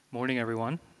Morning,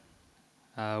 everyone.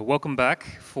 Welcome back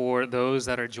for those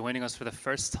that are joining us for the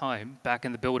first time back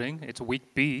in the building. It's week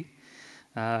B.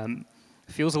 It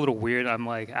feels a little weird. I'm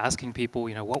like asking people,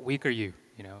 what week are you?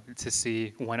 To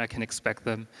see when I can expect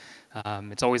them.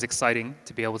 It's always exciting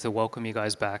to be able to welcome you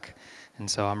guys back.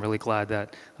 And so I'm really glad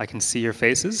that I can see your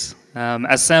faces.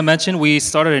 As Sam mentioned, we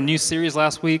started a new series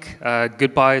last week,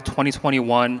 Goodbye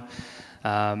 2021.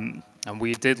 And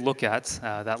we did look at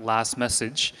that last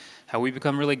message, how we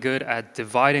become really good at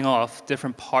dividing off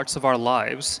different parts of our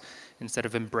lives instead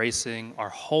of embracing our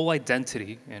whole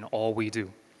identity in all we do.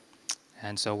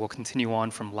 And so we'll continue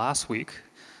on from last week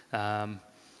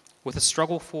with a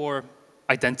struggle for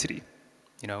identity.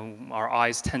 Our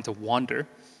eyes tend to wander,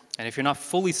 and if you're not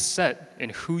fully set in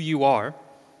who you are,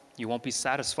 you won't be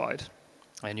satisfied,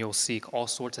 and you'll seek all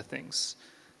sorts of things,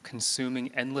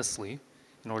 consuming endlessly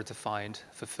in order to find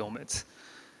fulfillment.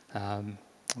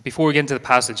 Before we get into the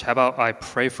passage, how about I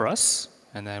pray for us,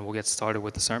 and then we'll get started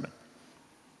with the sermon.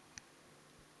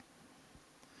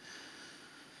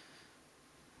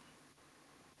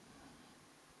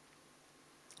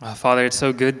 Father, it's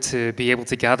so good to be able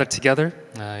to gather together.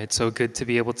 It's so good to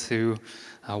be able to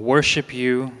worship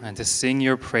you and to sing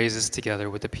your praises together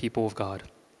with the people of God.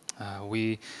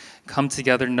 We come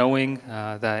together knowing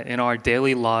that in our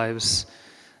daily lives,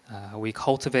 we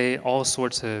cultivate all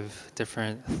sorts of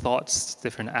different thoughts,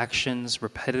 different actions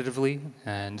repetitively,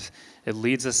 and it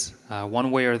leads us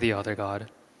one way or the other, God.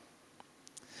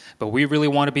 But we really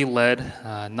want to be led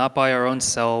not by our own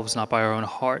selves, not by our own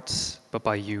hearts, but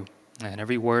by you. And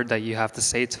every word that you have to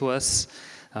say to us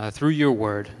through your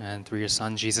word and through your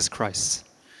Son, Jesus Christ.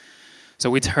 So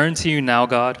we turn to you now,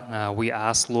 God. We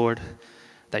ask, Lord,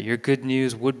 that your good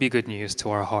news would be good news to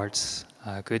our hearts,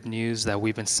 good news that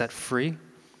we've been set free,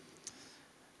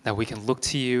 that we can look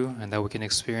to you and that we can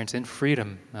experience in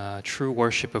freedom true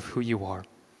worship of who you are.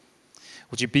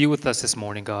 Would you be with us this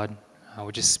morning, God?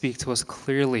 Would you speak to us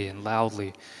clearly and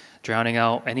loudly, drowning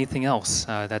out anything else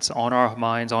that's on our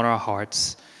minds, on our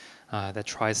hearts, that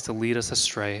tries to lead us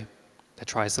astray, that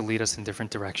tries to lead us in different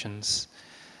directions.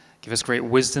 Give us great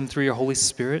wisdom through your Holy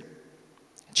Spirit.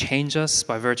 Change us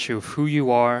by virtue of who you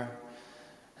are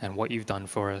and what you've done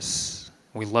for us.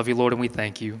 We love you, Lord, and we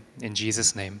thank you. In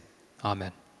Jesus' name,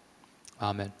 amen.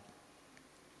 Amen.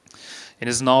 In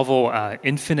his novel,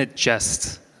 Infinite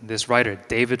Jest, this writer,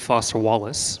 David Foster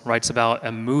Wallace, writes about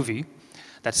a movie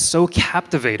that's so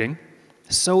captivating,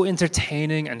 so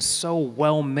entertaining, and so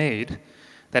well made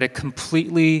that it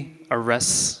completely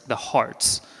arrests the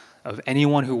hearts of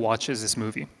anyone who watches this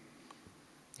movie.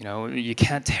 You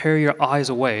can't tear your eyes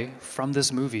away from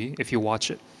this movie if you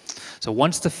watch it. So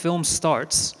once the film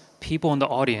starts, people in the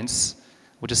audience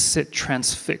will just sit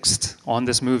transfixed on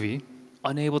this movie,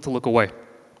 unable to look away.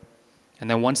 And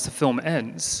then once the film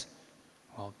ends,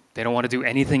 well, they don't want to do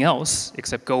anything else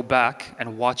except go back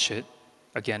and watch it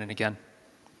again and again.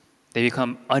 They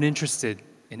become uninterested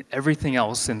in everything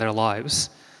else in their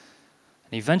lives.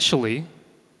 And eventually,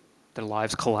 their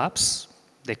lives collapse.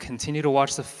 They continue to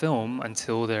watch the film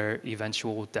until their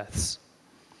eventual deaths.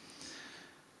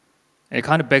 And it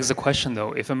kind of begs the question,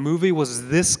 though, if a movie was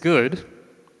this good,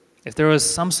 if there was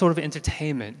some sort of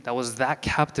entertainment that was that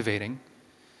captivating,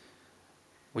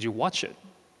 would you watch it?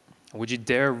 Or would you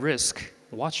dare risk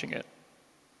watching it?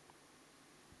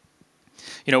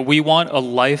 We want a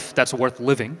life that's worth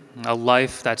living, a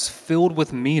life that's filled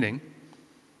with meaning.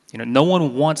 No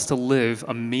one wants to live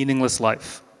a meaningless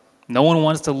life. No one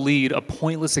wants to lead a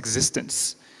pointless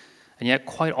existence. And yet,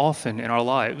 quite often in our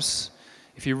lives,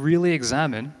 if you really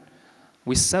examine,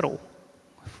 we settle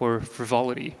for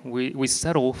frivolity. We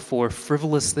settle for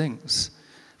frivolous things,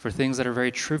 for things that are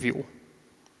very trivial.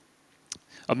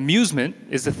 Amusement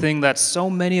is the thing that so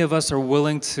many of us are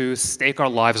willing to stake our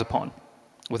lives upon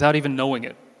without even knowing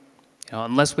it.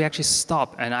 Unless we actually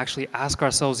stop and actually ask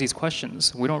ourselves these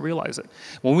questions, we don't realize it.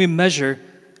 When we measure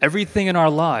everything in our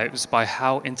lives by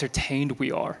how entertained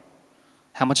we are,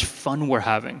 how much fun we're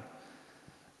having,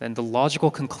 then the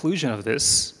logical conclusion of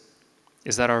this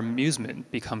is that our amusement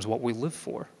becomes what we live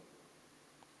for.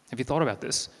 Have you thought about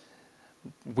this?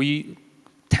 We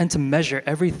tend to measure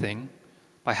everything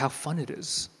by how fun it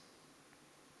is.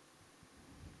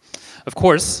 Of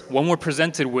course, when we're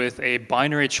presented with a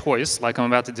binary choice like I'm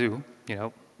about to do,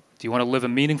 do you want to live a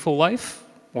meaningful life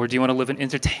or do you want to live an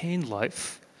entertained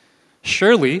life?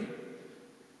 Surely,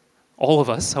 all of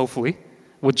us, hopefully,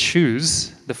 would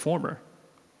choose the former.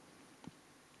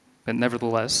 But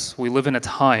nevertheless, we live in a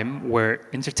time where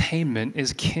entertainment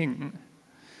is king,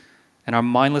 and our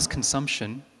mindless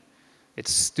consumption, it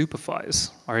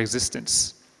stupefies our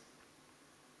existence.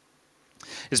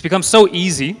 It's become so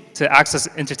easy to access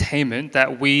entertainment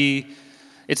that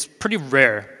it's pretty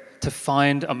rare to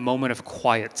find a moment of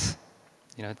quiet,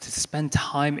 to spend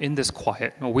time in this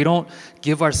quiet. We don't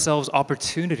give ourselves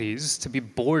opportunities to be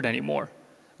bored anymore.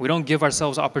 We don't give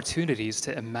ourselves opportunities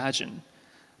to imagine,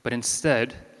 but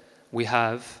instead, we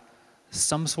have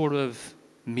some sort of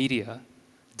media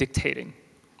dictating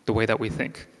the way that we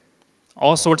think.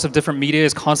 All sorts of different media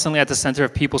is constantly at the center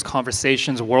of people's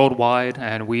conversations worldwide,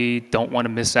 and we don't want to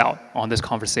miss out on this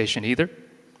conversation either.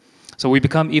 So we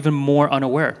become even more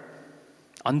unaware,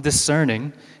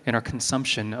 undiscerning in our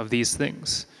consumption of these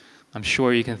things. I'm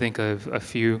sure you can think of a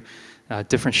few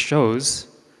different shows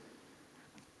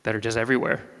that are just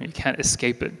everywhere. You can't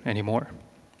escape it anymore.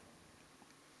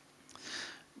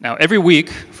 Now, every week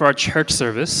for our church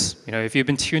service, if you've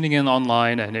been tuning in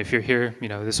online and if you're here,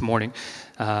 this morning,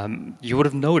 you would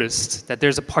have noticed that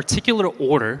there's a particular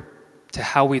order to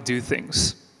how we do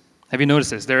things. Have you noticed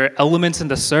this? There are elements in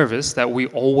the service that we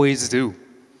always do.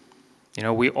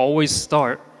 We always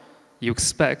start, you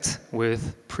expect,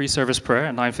 with pre-service prayer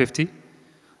at 9:50.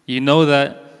 You know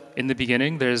that in the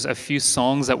beginning, there's a few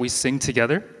songs that we sing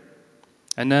together,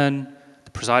 and then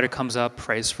the presider comes up,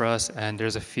 prays for us, and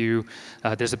there's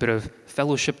a bit of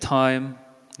fellowship time,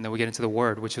 and then we get into the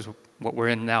Word, which is what we're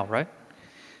in now, right?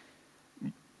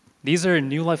 These are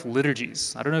New Life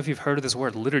liturgies. I don't know if you've heard of this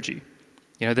word, liturgy.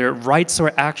 They're rites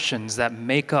or actions that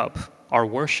make up our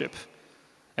worship.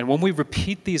 And when we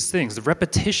repeat these things, the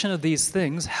repetition of these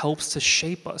things helps to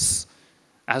shape us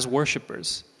as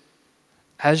worshipers.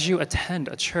 As you attend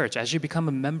a church, as you become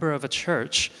a member of a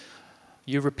church,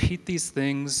 you repeat these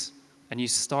things and you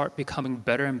start becoming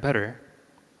better and better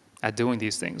at doing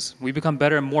these things. We become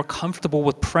better and more comfortable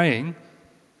with praying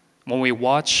when we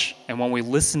watch and when we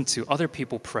listen to other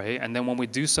people pray, and then when we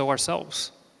do so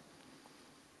ourselves.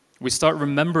 We start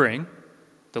remembering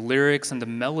the lyrics and the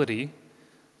melody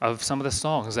of some of the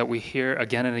songs that we hear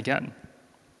again and again.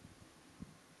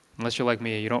 Unless you're like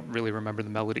me, you don't really remember the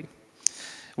melody.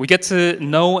 We get to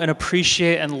know and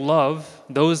appreciate and love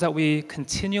those that we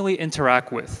continually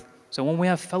interact with. So when we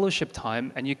have fellowship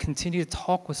time and you continue to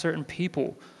talk with certain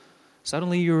people,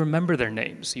 suddenly you remember their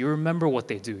names. You remember what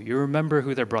they do. You remember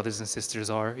who their brothers and sisters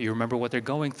are. You remember what they're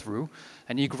going through,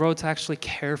 and you grow to actually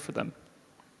care for them.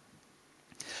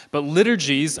 But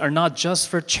liturgies are not just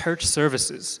for church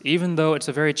services. Even though it's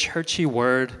a very churchy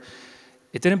word,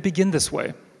 it didn't begin this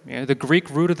way. The Greek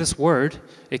root of this word,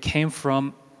 it came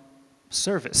from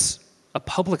service, a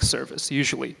public service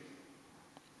usually.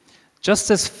 Just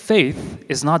as faith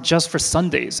is not just for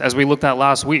Sundays, as we looked at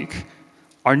last week,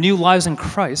 our new lives in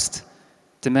Christ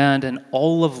demand an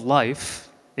all-of-life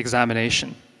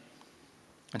examination.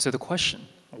 And so the question,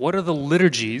 what are the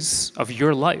liturgies of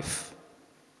your life?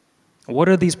 What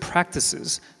are these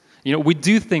practices? We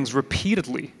do things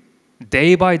repeatedly,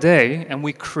 day by day, and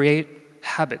we create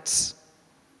habits.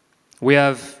 We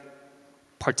have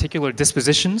particular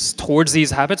dispositions towards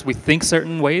these habits. We think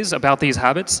certain ways about these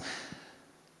habits,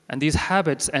 and these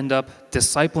habits end up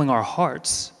discipling our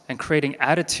hearts and creating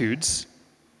attitudes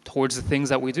towards the things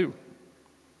that we do.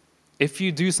 If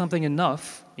you do something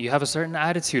enough, you have a certain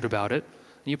attitude about it,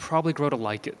 and you probably grow to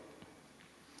like it.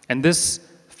 And this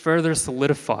further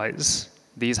solidifies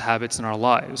these habits in our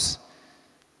lives,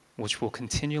 which will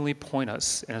continually point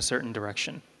us in a certain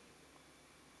direction.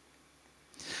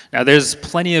 Now, there's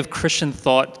plenty of Christian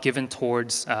thought given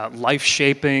towards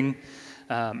life-shaping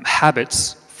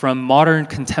habits from modern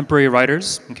contemporary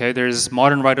writers. Okay, there's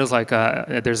modern writers like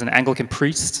there's an Anglican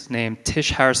priest named Tish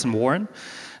Harrison Warren.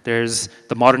 There's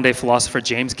the modern-day philosopher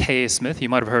James K.A. Smith. You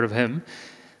might have heard of him.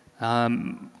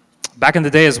 Back in the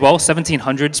day as well,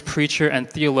 1700s, preacher and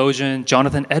theologian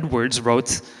Jonathan Edwards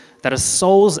wrote that a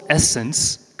soul's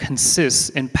essence consists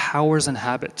in powers and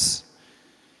habits,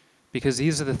 because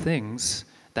these are the things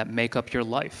that make up your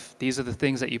life. These are the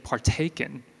things that you partake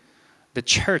in. The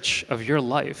church of your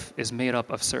life is made up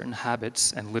of certain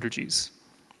habits and liturgies.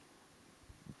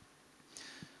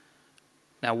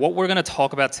 Now, what we're going to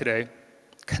talk about today,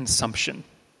 consumption.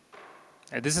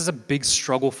 And this is a big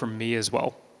struggle for me as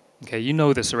well. Okay, you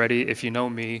know this already. If you know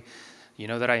me, you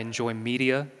know that I enjoy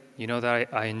media. You know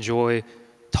that I enjoy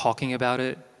talking about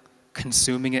it,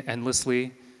 consuming it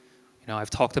endlessly.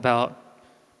 I've talked about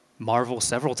Marvel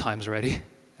several times already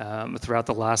throughout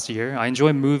the last year. I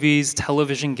enjoy movies,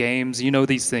 television, games,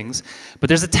 these things. But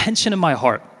there's a tension in my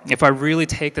heart if I really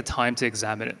take the time to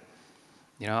examine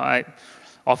it.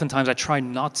 Oftentimes I try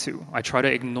not to. I try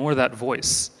to ignore that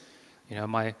voice,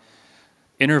 my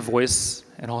inner voice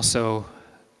and also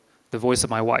the voice of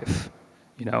my wife,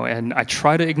 and I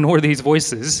try to ignore these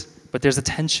voices, but there's a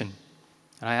tension.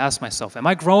 And I ask myself, am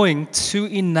I growing too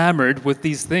enamored with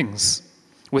these things,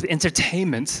 with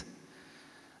entertainment,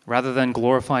 rather than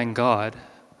glorifying God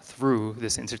through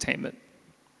this entertainment?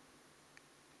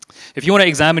 If you want to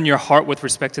examine your heart with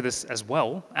respect to this as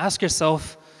well, ask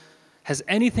yourself, has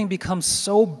anything become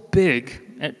so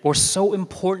big or so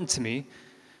important to me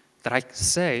that I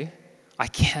say, I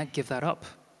can't give that up?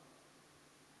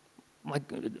 Like,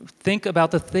 think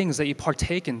about the things that you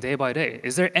partake in day by day.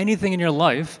 Is there anything in your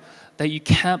life that you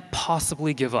can't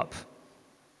possibly give up?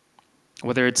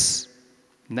 Whether it's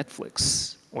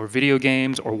Netflix or video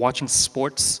games or watching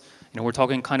sports. We're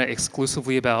talking kind of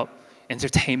exclusively about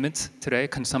entertainment today,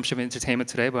 consumption of entertainment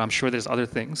today, but I'm sure there's other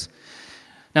things.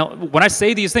 Now, when I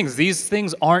say these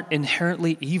things aren't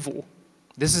inherently evil.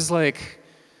 This is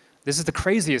the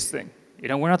craziest thing.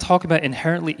 We're not talking about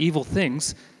inherently evil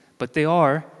things, but they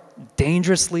are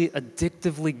dangerously,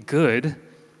 addictively good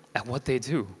at what they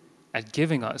do, at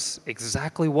giving us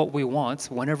exactly what we want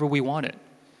whenever we want it.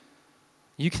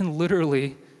 You can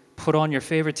literally put on your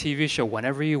favorite TV show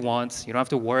whenever you want. You don't have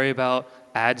to worry about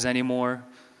ads anymore,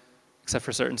 except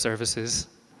for certain services.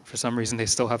 For some reason, they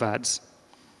still have ads.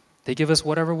 They give us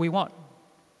whatever we want.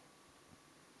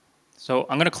 So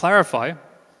I'm going to clarify.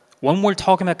 When we're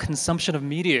talking about consumption of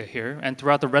media here and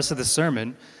throughout the rest of the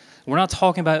sermon, we're not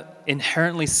talking about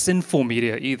inherently sinful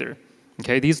media either.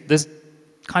 Okay, this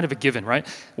kind of a given, right?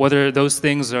 Whether those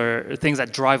things are things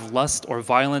that drive lust or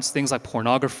violence, things like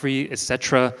pornography,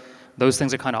 etc., those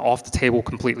things are kind of off the table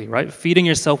completely, right? Feeding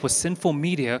yourself with sinful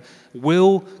media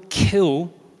will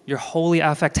kill your holy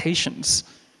affectations,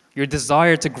 your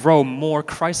desire to grow more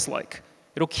Christ-like.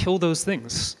 It'll kill those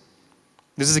things.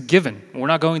 This is a given. We're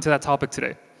not going to that topic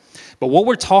today. But what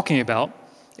we're talking about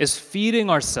is feeding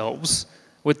ourselves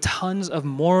with tons of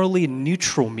morally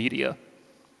neutral media.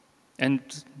 And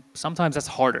sometimes that's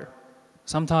harder.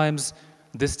 Sometimes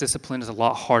this discipline is a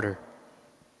lot harder.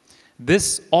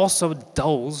 This also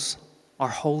dulls our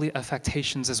holy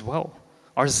affectations as well.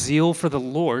 Our zeal for the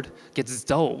Lord gets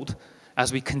dulled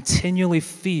as we continually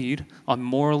feed on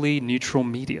morally neutral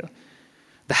media.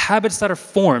 The habits that are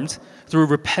formed through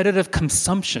repetitive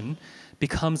consumption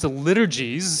becomes the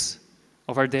liturgies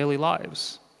of our daily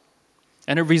lives.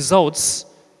 And it results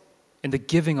in the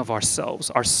giving of ourselves,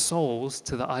 our souls,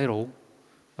 to the idol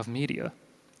of media,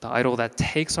 the idol that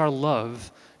takes our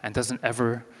love and doesn't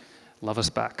ever love us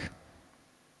back.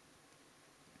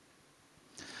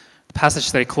 The passage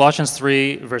today, Colossians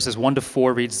 3, verses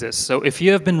 1-4, reads this: "So if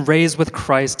you have been raised with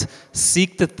Christ,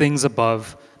 seek the things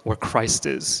above where Christ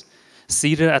is,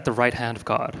 seated at the right hand of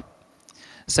God.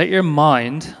 Set your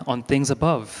mind on things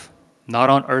above, not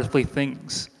on earthly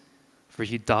things, for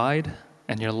you died,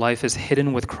 and your life is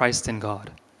hidden with Christ in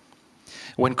God.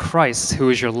 When Christ, who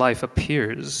is your life,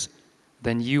 appears,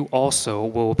 then you also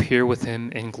will appear with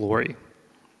him in glory."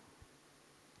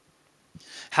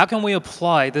 How can we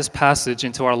apply this passage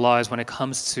into our lives when it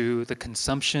comes to the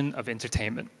consumption of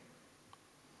entertainment?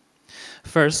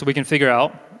 First, we can figure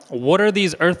out, what are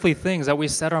these earthly things that we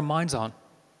set our minds on?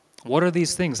 What are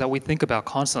these things that we think about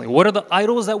constantly? What are the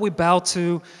idols that we bow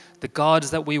to, the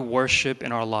gods that we worship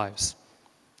in our lives?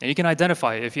 And you can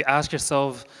identify it if you ask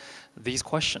yourself these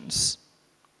questions.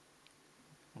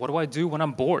 What do I do when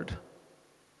I'm bored?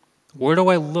 Where do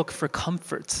I look for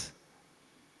comfort?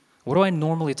 What do I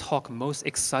normally talk most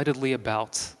excitedly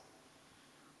about?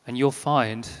 And you'll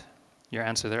find your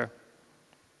answer there.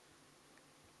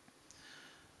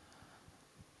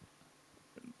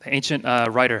 The ancient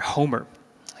writer Homer,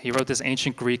 he wrote this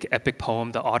ancient Greek epic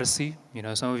poem, the Odyssey.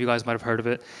 Some of you guys might have heard of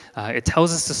it. It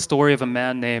tells us the story of a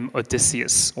man named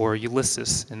Odysseus, or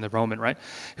Ulysses in the Roman, right?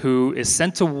 Who is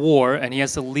sent to war, and he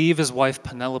has to leave his wife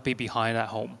Penelope behind at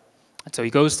home. And so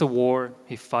he goes to war,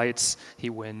 he fights,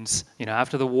 he wins.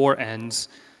 After the war ends,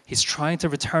 he's trying to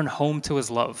return home to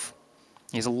his love.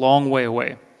 He's a long way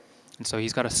away. And so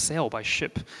he's got to sail by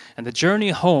ship. And the journey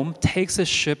home takes his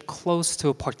ship close to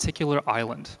a particular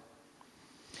island.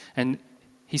 And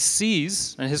he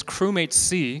sees, and his crewmates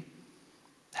see,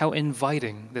 how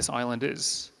inviting this island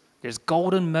is. There's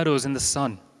golden meadows in the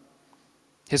sun.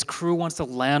 His crew wants to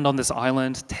land on this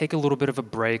island, take a little bit of a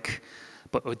break.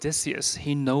 But Odysseus,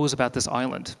 he knows about this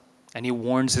island, and he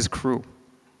warns his crew.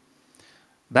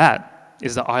 That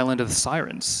is the island of the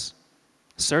Sirens.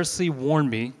 Circe warned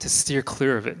me to steer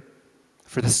clear of it,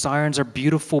 for the Sirens are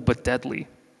beautiful but deadly.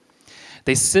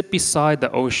 They sit beside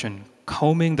the ocean,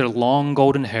 combing their long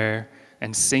golden hair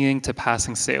and singing to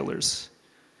passing sailors.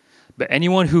 But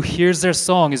anyone who hears their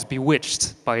song is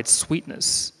bewitched by its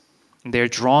sweetness, and they are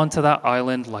drawn to that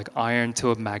island like iron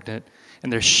to a magnet,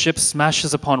 and their ship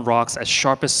smashes upon rocks as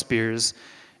sharp as spears,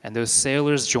 and those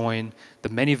sailors join the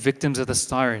many victims of the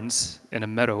sirens in a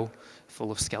meadow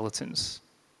full of skeletons.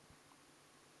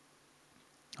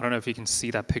 I don't know if you can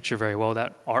see that picture very well,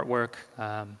 that artwork.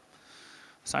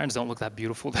 Sirens don't look that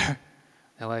beautiful there.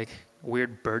 They're like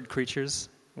weird bird creatures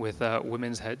with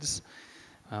women's heads.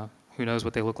 Who knows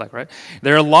what they look like, right?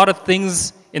 There are a lot of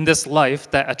things in this life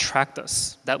that attract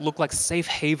us, that look like safe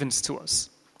havens to us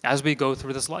as we go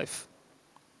through this life.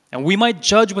 And we might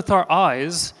judge with our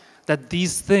eyes that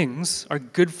these things are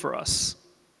good for us.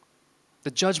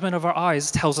 The judgment of our eyes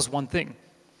tells us one thing.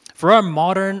 For our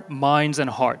modern minds and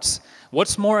hearts,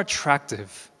 what's more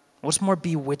attractive, what's more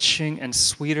bewitching and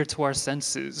sweeter to our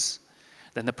senses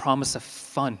than the promise of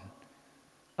fun,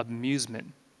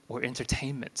 amusement, or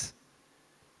entertainment?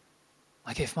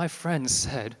 Like if my friend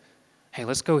said, hey,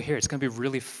 let's go here, it's going to be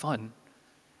really fun.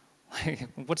 Like,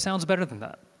 what sounds better than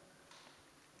that?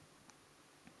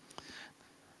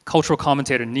 Cultural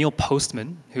commentator Neil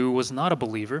Postman, who was not a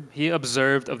believer, he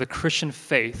observed of the Christian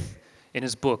faith in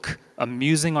his book,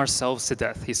 Amusing Ourselves to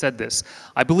Death. He said this,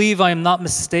 I believe I am not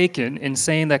mistaken in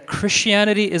saying that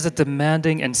Christianity is a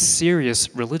demanding and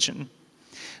serious religion.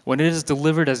 When it is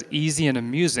delivered as easy and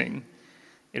amusing,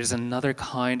 it is another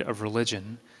kind of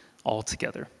religion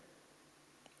altogether.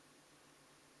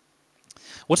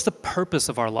 What's the purpose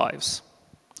of our lives?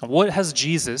 What has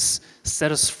Jesus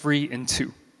set us free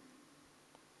into?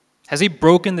 Has he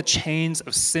broken the chains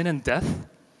of sin and death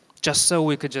just so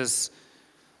we could just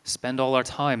spend all our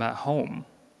time at home,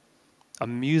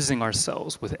 amusing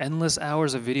ourselves with endless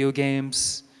hours of video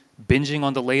games, binging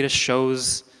on the latest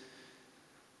shows,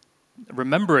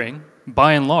 remembering,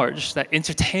 by and large, that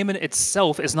entertainment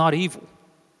itself is not evil?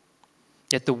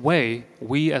 Yet the way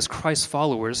we as Christ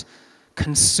followers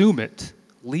consume it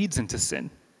leads into sin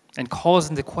and calls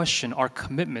into question our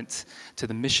commitment to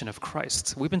the mission of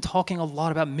Christ. We've been talking a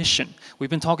lot about mission. We've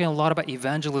been talking a lot about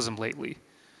evangelism lately.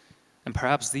 And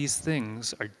perhaps these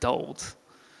things are dulled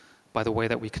by the way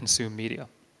that we consume media.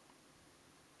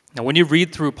 Now, when you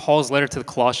read through Paul's letter to the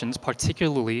Colossians,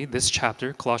 particularly this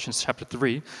chapter, Colossians chapter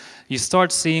 3, you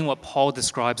start seeing what Paul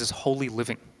describes as holy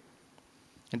living.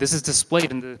 And this is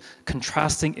displayed in the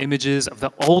contrasting images of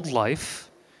the old life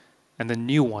and the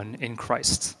new one in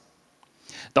Christ.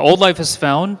 The old life is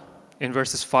found in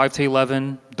verses 5 to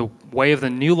 11. The way of the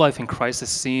new life in Christ is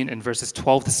seen in verses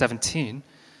 12 to 17.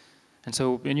 And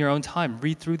so in your own time,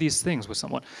 read through these things with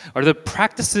someone. Are the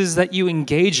practices that you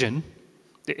engage in,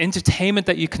 the entertainment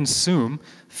that you consume,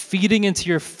 feeding into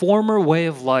your former way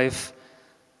of life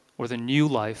or the new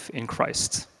life in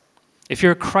Christ? If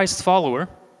you're a Christ follower,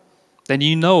 then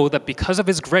you know that because of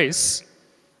his grace,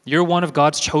 you're one of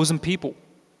God's chosen people.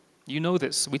 You know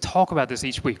this. We talk about this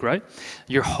each week, right?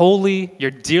 You're holy,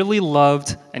 you're dearly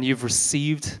loved, and you've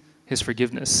received his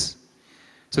forgiveness.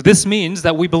 So this means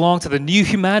that we belong to the new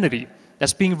humanity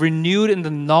that's being renewed in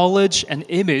the knowledge and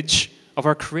image of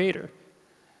our Creator.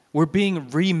 We're being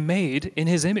remade in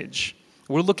his image.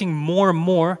 We're looking more and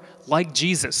more like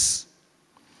Jesus.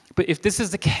 But if this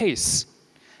is the case,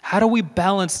 how do we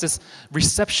balance this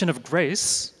reception of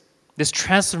grace, this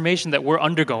transformation that we're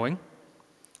undergoing,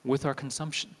 with our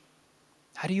consumption?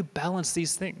 How do you balance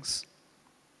these things?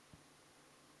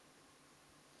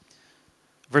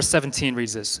 Verse 17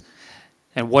 reads this,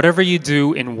 and whatever you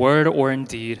do in word or in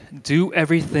deed, do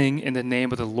everything in the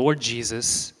name of the Lord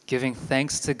Jesus, giving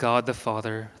thanks to God the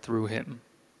Father through him.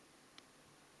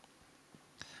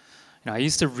 I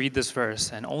used to read this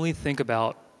verse and only think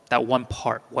about that one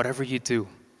part, whatever you do.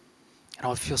 And I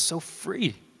would feel so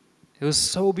free. It was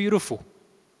so beautiful.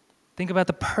 Think about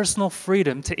the personal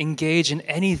freedom to engage in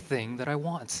anything that I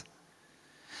want.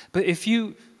 But if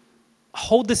you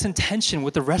hold this in tension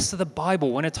with the rest of the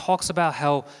Bible when it talks about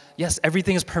how, yes,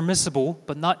 everything is permissible,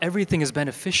 but not everything is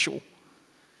beneficial.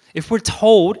 If we're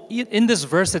told in this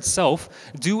verse itself,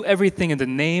 do everything in the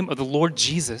name of the Lord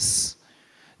Jesus,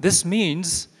 this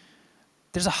means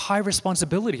there's a high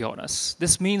responsibility on us.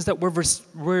 This means that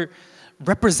we're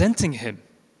representing him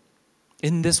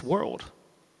in this world.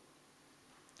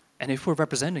 And if we're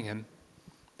representing him,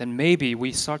 then maybe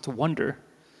we start to wonder,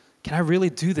 can I really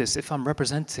do this if I'm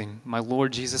representing my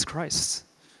Lord Jesus Christ?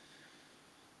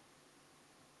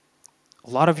 A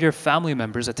lot of your family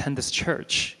members attend this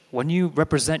church. When you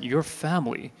represent your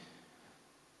family,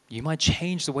 you might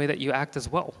change the way that you act as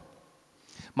well.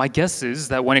 My guess is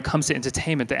that when it comes to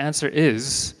entertainment, the answer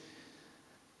is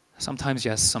sometimes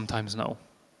yes, sometimes no.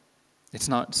 It's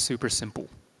not super simple.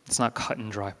 It's not cut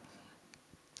and dry.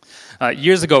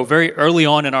 Years ago, very early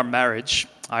on in our marriage,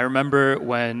 I remember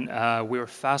when we were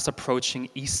fast approaching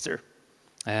Easter.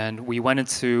 And we went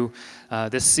into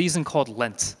this season called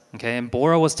Lent, okay? And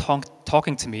Bora was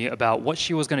talking to me about what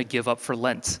she was going to give up for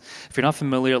Lent. If you're not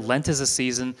familiar, Lent is a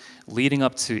season leading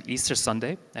up to Easter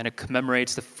Sunday, and it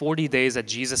commemorates the 40 days that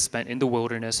Jesus spent in the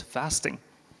wilderness fasting.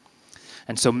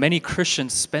 And so many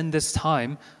Christians spend this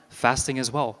time fasting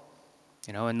as well,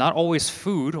 and not always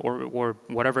food or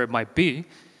whatever it might be,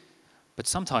 but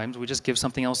sometimes we just give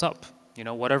something else up,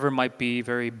 whatever might be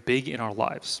very big in our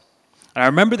lives. And I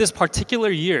remember this particular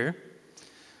year,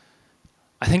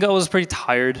 I think I was pretty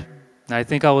tired, and I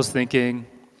think I was thinking,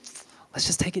 let's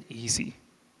just take it easy.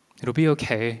 It'll be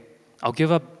okay. I'll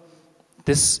give up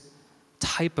this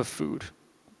type of food,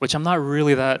 which I'm not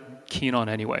really that keen on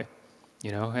anyway,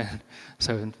 and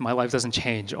so my life doesn't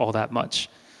change all that much.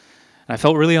 And I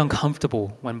felt really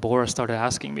uncomfortable when Bora started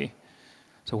asking me,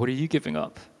 so what are you giving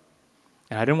up?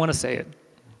 And I didn't want to say it,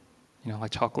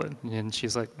 like chocolate. And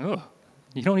she's like, oh,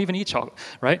 you don't even eat chocolate,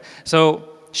 right? So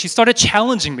she started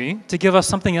challenging me to give us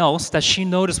something else that she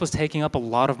noticed was taking up a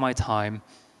lot of my time,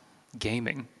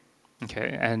 gaming.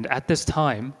 Okay, and at this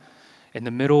time, in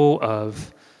the middle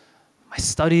of my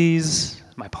studies,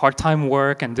 my part-time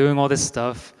work, and doing all this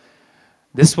stuff,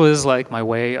 this was like my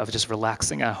way of just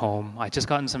relaxing at home. I just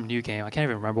gotten some new game. I can't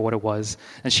even remember what it was.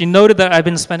 And she noted that I've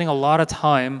been spending a lot of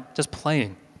time just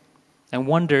playing and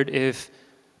wondered if,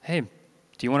 hey, do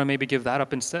you want to maybe give that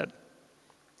up instead?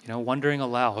 Wondering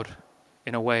aloud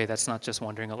in a way that's not just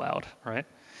wondering aloud, right?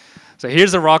 So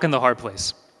here's the rock in the hard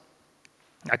place.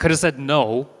 I could have said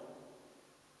no,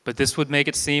 but this would make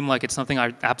it seem like it's something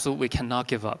I absolutely cannot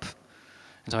give up.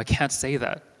 And so I can't say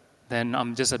that. Then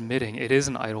I'm just admitting it is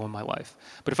an idol in my life.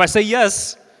 But if I say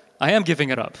yes, I am giving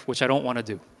it up, which I don't want to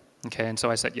do. Okay, and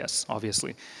so I said yes,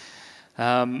 obviously.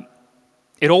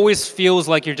 It always feels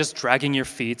like you're just dragging your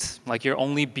feet, like you're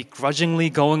only begrudgingly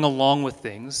going along with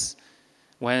things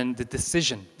when the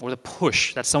decision or the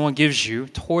push that someone gives you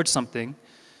towards something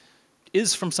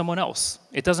is from someone else.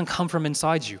 It doesn't come from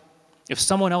inside you. If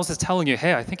someone else is telling you,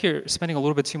 hey, I think you're spending a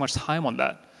little bit too much time on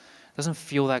that, it doesn't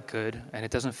feel that good, and it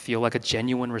doesn't feel like a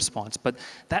genuine response. But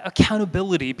that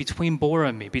accountability between Bora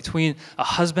and me, between a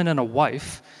husband and a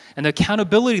wife, and the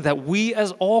accountability that we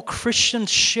as all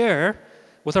Christians share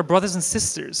with our brothers and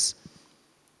sisters,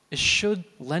 it should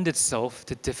lend itself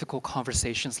to difficult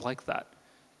conversations like that.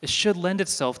 It should lend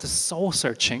itself to soul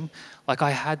searching like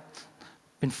I had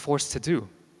been forced to do.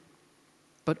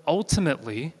 But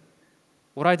ultimately,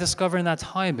 what I discover in that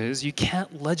time is you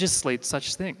can't legislate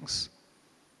such things.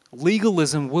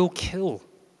 Legalism will kill.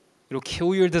 It'll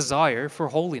kill your desire for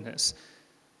holiness.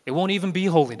 It won't even be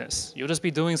holiness. You'll just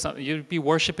be doing something. You'll be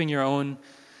worshiping your own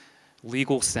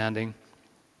legal standing.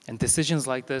 And decisions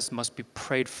like this must be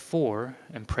prayed for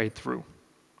and prayed through.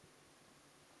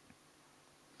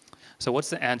 So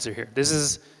what's the answer here? This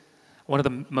is one of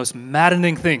the most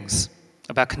maddening things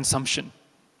about consumption.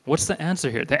 What's the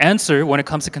answer here? The answer when it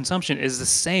comes to consumption is the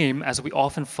same as we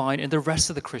often find in the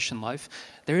rest of the Christian life.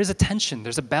 There is a tension,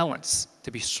 there's a balance to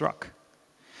be struck.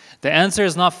 The answer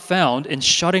is not found in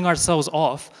shutting ourselves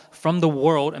off from the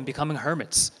world and becoming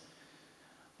hermits.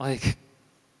 Like,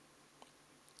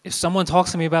 if someone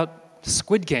talks to me about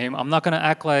Squid Game, I'm not going to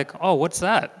act like, oh, what's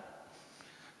that?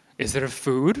 Is it a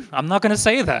food? I'm not going to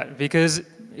say that because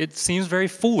it seems very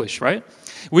foolish, right?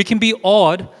 We can be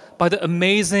awed by the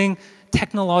amazing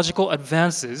technological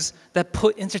advances that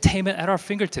put entertainment at our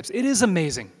fingertips. It is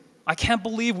amazing. I can't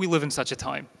believe we live in such a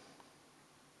time.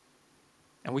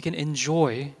 And we can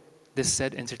enjoy this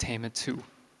said entertainment too.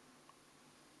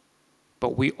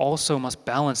 But we also must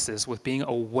balance this with being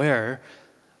aware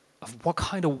of what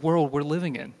kind of world we're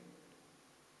living in,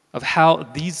 of how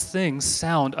these things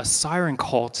sound a siren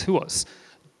call to us,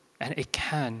 and it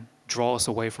can draw us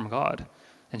away from God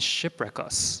and shipwreck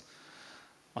us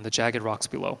on the jagged rocks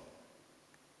below.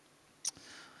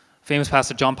 Famous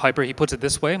pastor John Piper, he puts it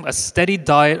this way: a steady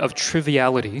diet of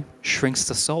triviality shrinks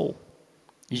the soul.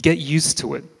 You get used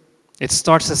to it. It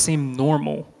starts to seem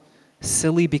normal.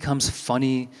 Silly becomes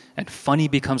funny, and funny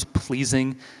becomes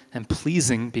pleasing, and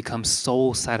pleasing becomes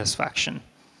soul satisfaction.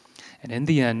 And in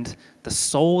the end, the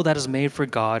soul that is made for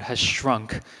God has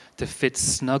shrunk to fit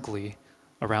snugly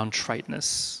around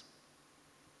triteness.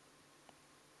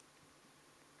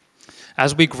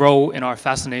 As we grow in our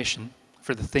fascination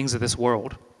for the things of this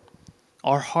world,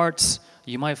 our hearts,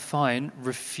 you might find,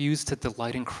 refuse to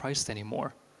delight in Christ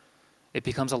anymore. It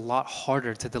becomes a lot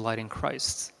harder to delight in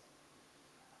Christ.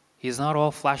 He's not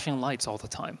all flashing lights all the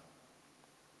time.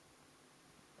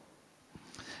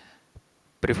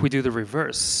 But if we do the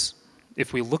reverse,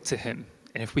 if we look to him,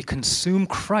 and if we consume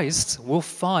Christ, we'll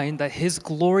find that his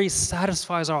glory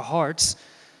satisfies our hearts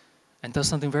and does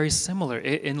something very similar.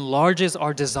 It enlarges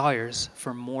our desires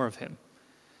for more of Him.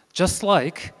 Just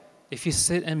like if you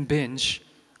sit and binge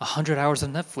 100 hours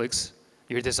of Netflix,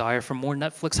 your desire for more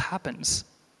Netflix happens.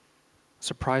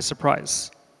 Surprise,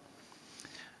 surprise.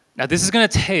 Now, this is going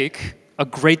to take a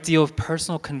great deal of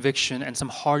personal conviction and some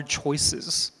hard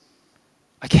choices.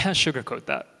 I can't sugarcoat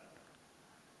that.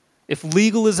 If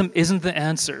legalism isn't the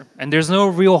answer, and there's no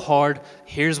real hard,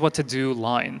 here's what to do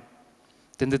line,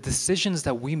 then the decisions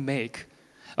that we make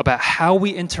about how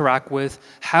we interact with,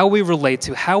 how we relate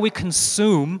to, how we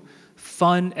consume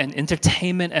fun and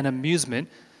entertainment and amusement,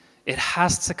 it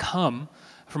has to come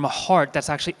from a heart that's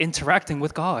actually interacting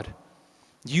with God.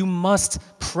 You must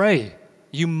pray.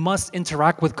 You must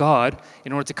interact with God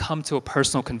in order to come to a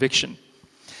personal conviction.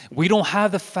 We don't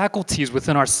have the faculties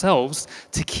within ourselves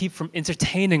to keep from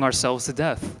entertaining ourselves to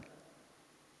death.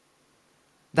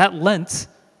 That Lent,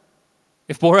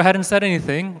 if Bora hadn't said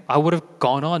anything, I would have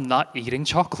gone on not eating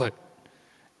chocolate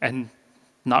and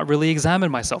not really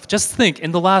examined myself. Just think,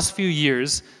 in the last few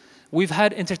years, we've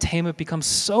had entertainment become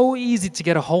so easy to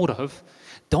get a hold of.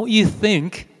 Don't you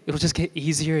think it'll just get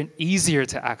easier and easier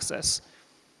to access?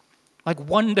 Like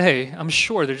one day, I'm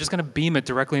sure they're just going to beam it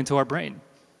directly into our brain.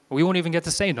 We won't even get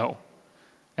to say no.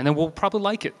 And then we'll probably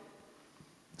like it.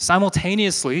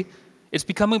 Simultaneously, it's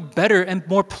becoming better and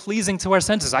more pleasing to our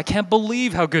senses. I can't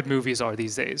believe how good movies are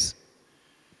these days.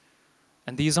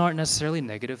 And these aren't necessarily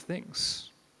negative things.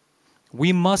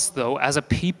 We must, though, as a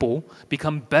people,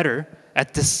 become better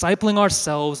at discipling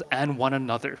ourselves and one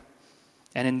another.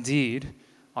 And indeed,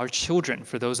 our children,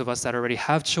 for those of us that already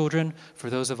have children, for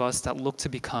those of us that look to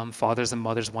become fathers and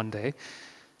mothers one day,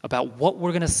 about what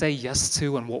we're going to say yes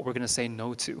to and what we're going to say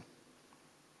no to.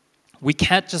 We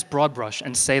can't just broad brush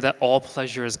and say that all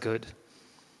pleasure is good,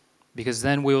 because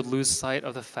then we would lose sight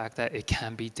of the fact that it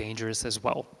can be dangerous as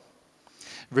well.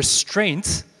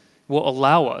 Restraint will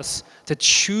allow us to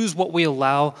choose what we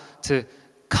allow to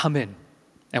come in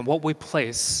and what we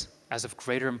place as of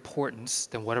greater importance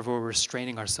than whatever we're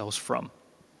restraining ourselves from.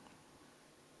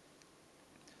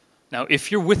 Now,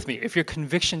 if you're with me, if your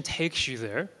conviction takes you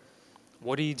there,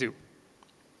 what do?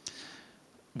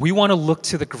 We want to look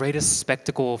to the greatest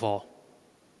spectacle of all.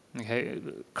 Okay,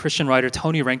 Christian writer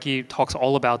Tony Reinke talks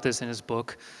all about this in his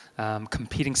book,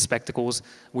 Competing Spectacles.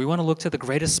 We want to look to the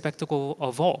greatest spectacle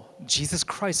of all, Jesus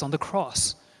Christ on the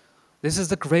cross. This is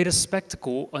the greatest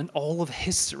spectacle in all of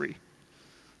history.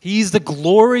 He's the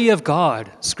glory of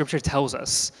God, Scripture tells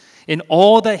us, in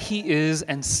all that He is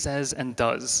and says and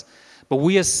does. But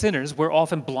we as sinners, we're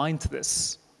often blind to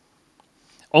this.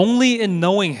 Only in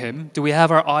knowing Him do we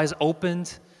have our eyes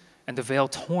opened and the veil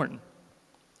torn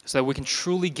so that we can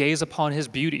truly gaze upon His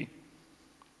beauty.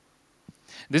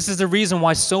 This is the reason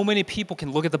why so many people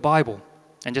can look at the Bible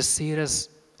and just see it as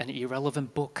an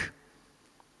irrelevant book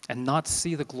and not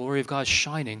see the glory of God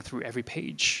shining through every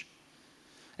page.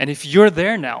 And if you're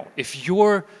there now, if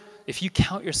you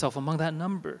count yourself among that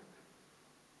number,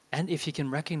 and if you can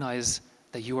recognize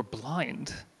that you are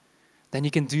blind, then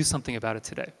you can do something about it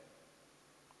today.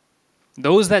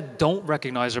 Those that don't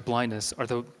recognize their blindness are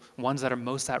the ones that are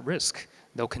most at risk.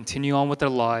 They'll continue on with their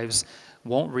lives,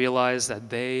 won't realize that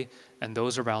they and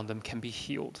those around them can be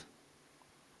healed.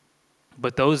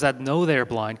 But those that know they're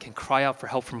blind can cry out for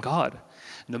help from God.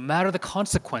 No matter the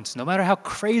consequence, no matter how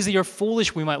crazy or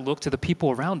foolish we might look to the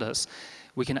people around us,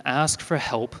 we can ask for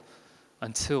help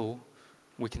until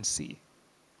we can see.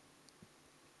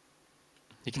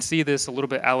 You can see this a little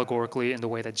bit allegorically in the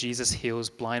way that Jesus heals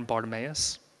blind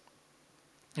Bartimaeus.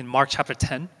 In Mark chapter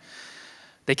 10,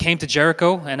 they came to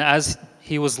Jericho, and as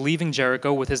he was leaving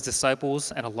Jericho with his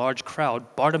disciples and a large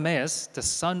crowd, Bartimaeus, the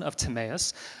son of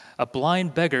Timaeus, a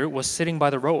blind beggar, was sitting by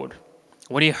the road.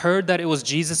 When he heard that it was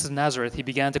Jesus of Nazareth, he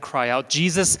began to cry out,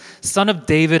 "Jesus, Son of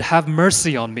David, have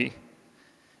mercy on me."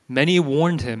 Many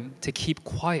warned him to keep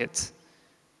quiet.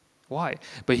 Why?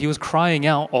 But he was crying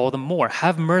out all the more,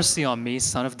 "Have mercy on me,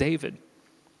 Son of David."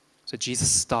 So Jesus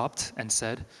stopped and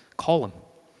said, "Call him."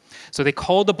 So they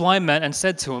called the blind man and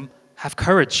said to him, "Have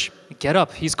courage, get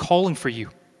up, he's calling for you."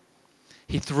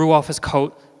 He threw off his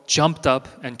coat, jumped up,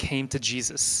 and came to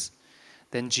Jesus.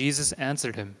 Then Jesus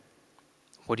answered him,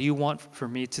 "What do you want for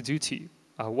me to do to you?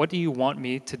 What do you want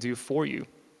me to do for you?"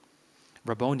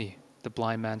 "Rabboni," the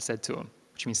blind man said to him,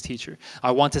 which means teacher,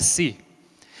 "I want to see."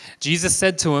 Jesus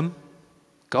said to him,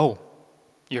 "Go,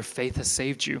 your faith has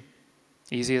saved you."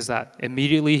 Easy as that.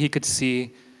 Immediately he could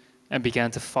see and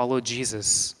began to follow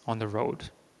Jesus on the road.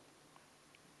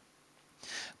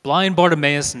 Blind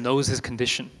Bartimaeus knows his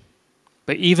condition,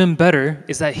 but even better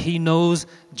is that he knows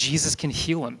Jesus can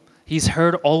heal him. He's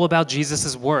heard all about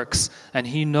Jesus' works, and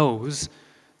he knows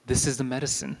this is the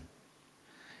medicine.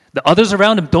 The others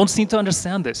around him don't seem to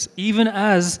understand this. Even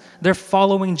as they're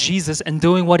following Jesus and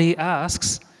doing what he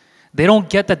asks, they don't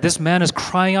get that this man is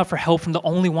crying out for help from the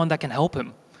only one that can help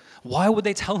him. Why would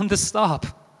they tell him to stop?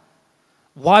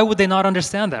 Why would they not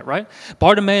understand that, right?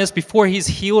 Bartimaeus, before he's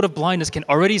healed of blindness, can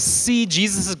already see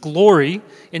Jesus' glory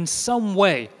in some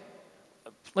way.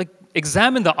 Like,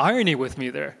 examine the irony with me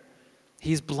there.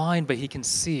 He's blind, but he can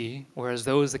see, whereas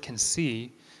those that can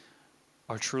see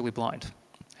are truly blind.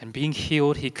 And being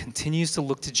healed, he continues to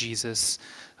look to Jesus,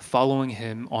 following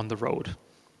him on the road.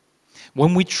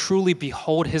 When we truly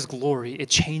behold his glory, it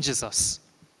changes us.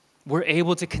 We're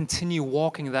able to continue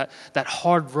walking that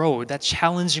hard road, that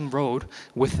challenging road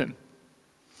with him.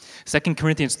 2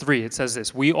 Corinthians 3, it says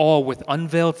this, "We all with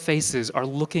unveiled faces are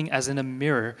looking as in a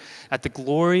mirror at the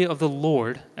glory of the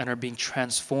Lord and are being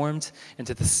transformed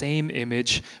into the same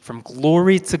image from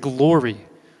glory to glory.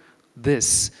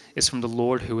 This is from the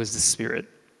Lord who is the Spirit."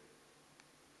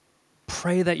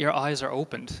 Pray that your eyes are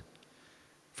opened.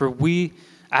 For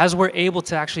as we're able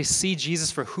to actually see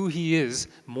Jesus for who he is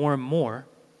more and more,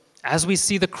 as we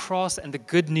see the cross and the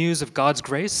good news of God's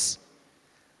grace,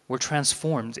 we're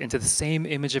transformed into the same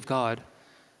image of God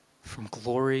from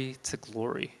glory to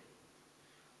glory.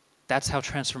 That's how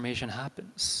transformation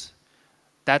happens.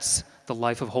 That's the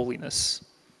life of holiness.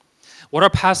 What our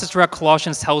passage throughout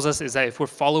Colossians tells us is that if we're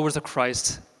followers of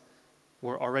Christ,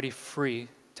 we're already free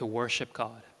to worship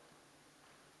God.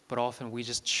 But often we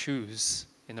just choose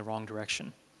in the wrong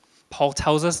direction. Paul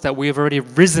tells us that we have already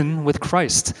risen with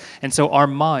Christ, and so our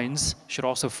minds should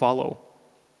also follow.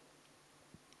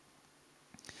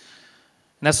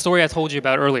 And that story I told you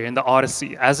about earlier in the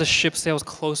Odyssey, as the ship sails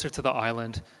closer to the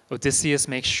island, Odysseus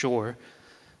makes sure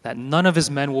that none of his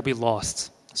men will be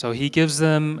lost. So he gives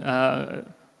them a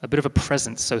bit of a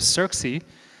present. So Circe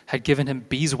had given him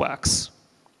beeswax,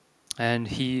 and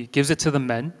he gives it to the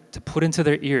men to put into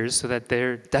their ears so that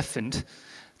they're deafened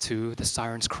to the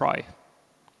siren's cry.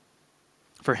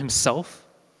 For himself,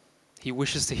 he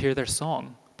wishes to hear their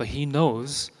song, but he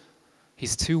knows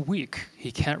he's too weak.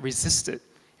 He can't resist it.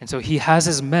 And so he has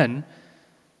his men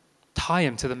tie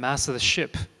him to the mast of the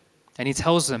ship. And he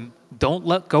tells them, don't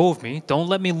let go of me. Don't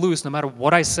let me loose no matter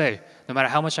what I say. No matter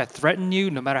how much I threaten you,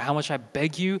 no matter how much I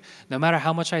beg you, no matter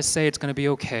how much I say it's going to be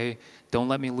okay, don't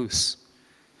let me loose.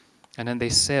 And then they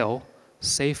sail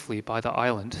safely by the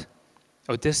island.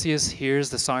 Odysseus hears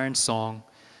the siren's song,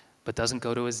 but doesn't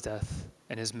go to his death,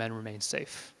 and his men remain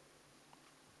safe.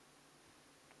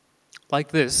 Like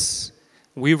this,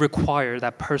 we require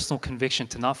that personal conviction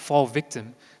to not fall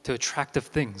victim to attractive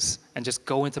things and just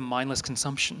go into mindless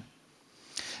consumption.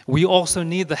 We also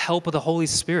need the help of the Holy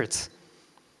Spirit.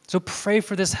 So pray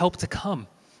for this help to come,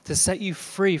 to set you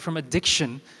free from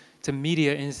addiction to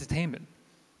media and entertainment.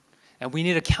 And we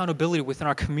need accountability within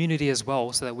our community as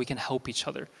well so that we can help each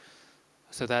other.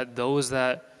 So that those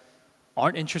that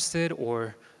aren't interested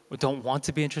or don't want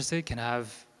to be interested can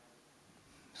have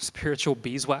spiritual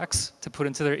beeswax to put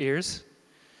into their ears.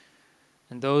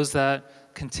 And those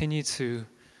that continue to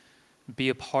be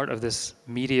a part of this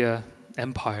media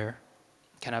empire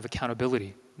can have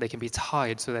accountability. They can be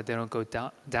tied so that they don't go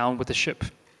down with the ship.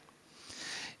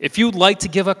 If you'd like to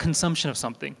give up consumption of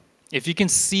something, if you can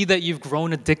see that you've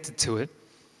grown addicted to it,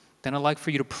 then I'd like for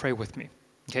you to pray with me.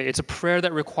 Okay, it's a prayer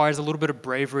that requires a little bit of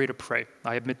bravery to pray.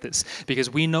 I admit this, because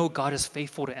we know God is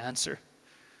faithful to answer.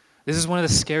 This is one of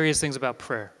the scariest things about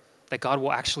prayer, that God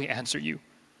will actually answer you.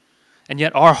 And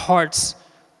yet our hearts,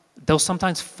 they'll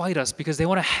sometimes fight us because they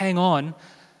want to hang on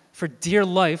for dear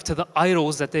life to the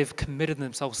idols that they've committed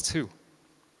themselves to.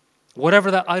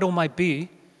 Whatever that idol might be,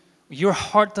 your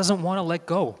heart doesn't want to let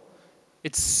go.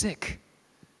 It's sick.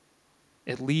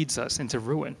 It leads us into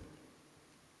ruin.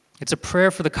 It's a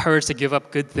prayer for the courage to give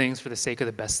up good things for the sake of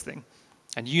the best thing.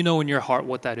 And you know in your heart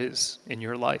what that is in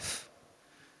your life.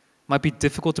 It might be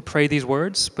difficult to pray these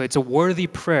words, but it's a worthy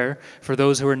prayer for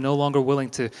those who are no longer willing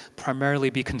to primarily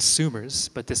be consumers,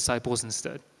 but disciples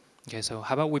instead. Okay, so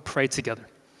how about we pray together?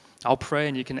 I'll pray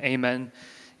and you can amen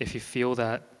if you feel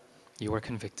that you are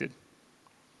convicted.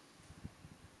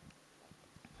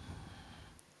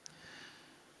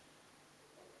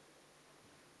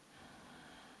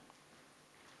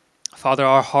 Father,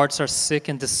 our hearts are sick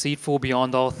and deceitful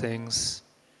beyond all things.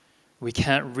 We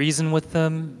can't reason with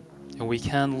them, and we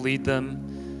can't lead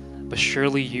them, but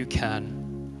surely you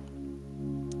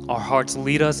can. Our hearts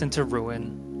lead us into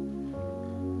ruin,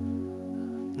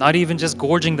 not even just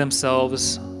gorging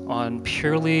themselves on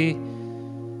purely,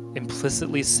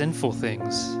 implicitly sinful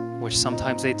things, which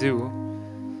sometimes they do,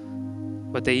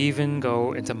 but they even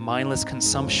go into mindless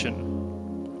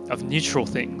consumption of neutral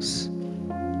things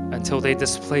until they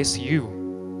displace you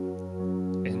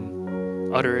in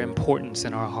utter importance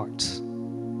in our hearts.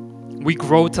 We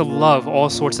grow to love all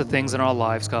sorts of things in our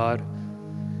lives, God.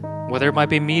 Whether it might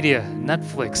be media,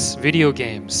 Netflix, video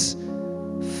games,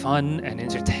 fun and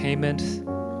entertainment,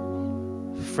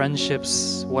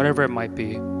 friendships, whatever it might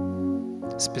be.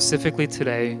 Specifically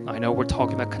today, I know we're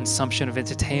talking about consumption of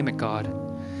entertainment, God,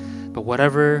 but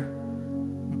whatever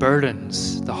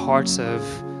burdens the hearts of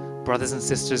brothers and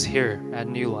sisters here at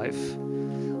New Life,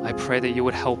 I pray that you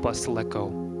would help us to let go.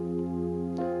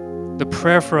 The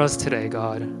prayer for us today,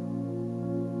 God,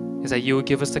 is that you would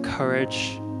give us the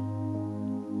courage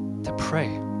to pray.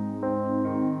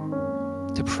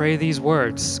 To pray these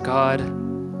words, God,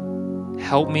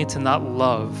 help me to not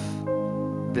love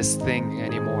this thing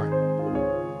anymore.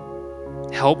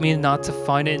 Help me not to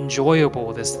find it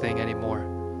enjoyable, this thing anymore.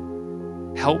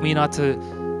 Help me not to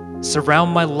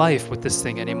surround my life with this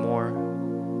thing anymore.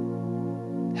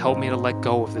 Help me to let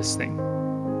go of this thing.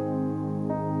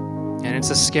 And it's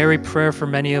a scary prayer for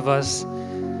many of us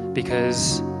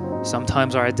because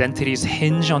sometimes our identities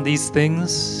hinge on these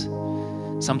things.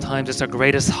 Sometimes it's our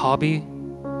greatest hobby.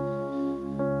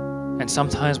 And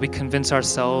sometimes we convince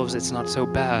ourselves it's not so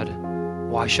bad.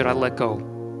 Why should I let go?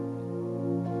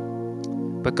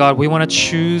 But God, we want to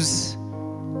choose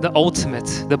the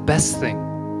ultimate, the best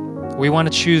thing. We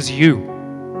want to choose you.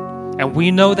 And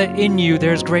we know that in you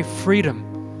there's great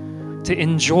freedom to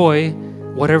enjoy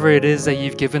whatever it is that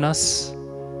you've given us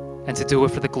and to do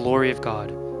it for the glory of God.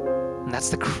 And that's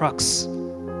the crux.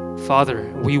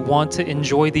 Father, we want to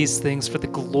enjoy these things for the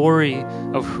glory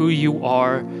of who you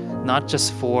are, not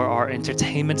just for our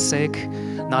entertainment's sake,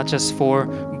 not just for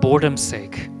boredom's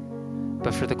sake,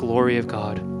 but for the glory of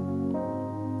God.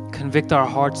 Convict our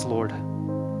hearts, Lord.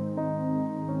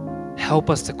 Help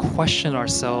us to question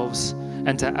ourselves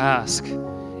and to ask,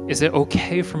 is it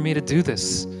okay for me to do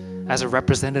this as a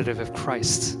representative of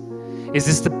Christ? Is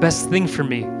this the best thing for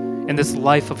me in this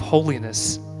life of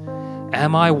holiness?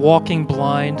 Am I walking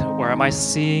blind or am I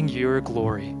seeing your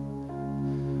glory?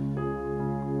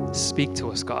 Speak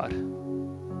to us, God.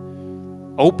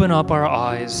 Open up our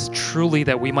eyes truly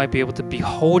that we might be able to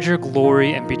behold your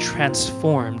glory and be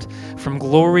transformed from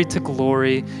glory to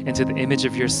glory into the image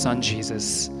of your Son,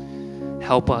 Jesus.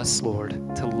 Help us, Lord,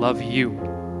 to love you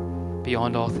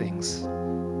beyond all things.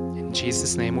 In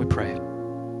Jesus' name we pray.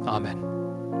 Amen.